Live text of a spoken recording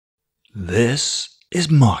This is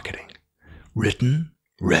Marketing, written,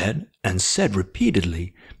 read, and said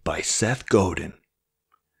repeatedly by Seth Godin.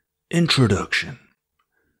 Introduction.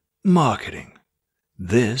 Marketing.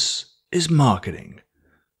 This is marketing.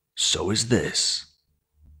 So is this,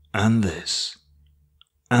 and this,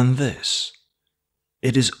 and this.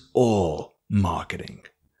 It is all marketing,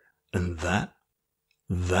 and that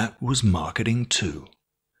was marketing too.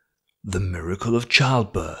 The miracle of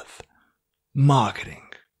childbirth, marketing.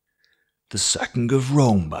 The sacking of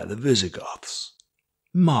Rome by the Visigoths,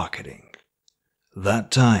 marketing. That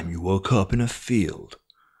time you woke up in a field,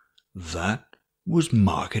 that was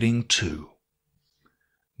marketing too.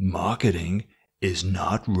 Marketing is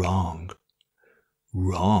not wrong.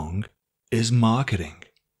 Wrong is marketing.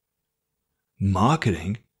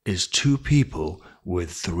 Marketing is two people with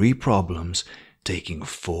three problems taking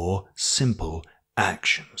four simple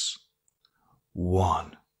actions.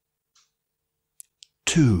 1,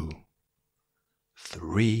 2,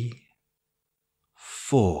 3,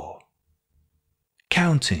 4.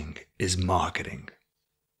 Counting is marketing.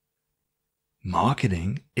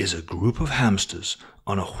 Marketing is a group of hamsters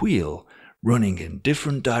on a wheel running in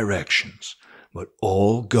different directions, but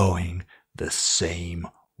all going the same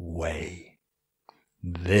way.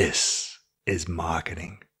 This is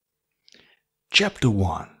marketing. Chapter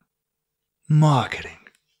 1. Marketing.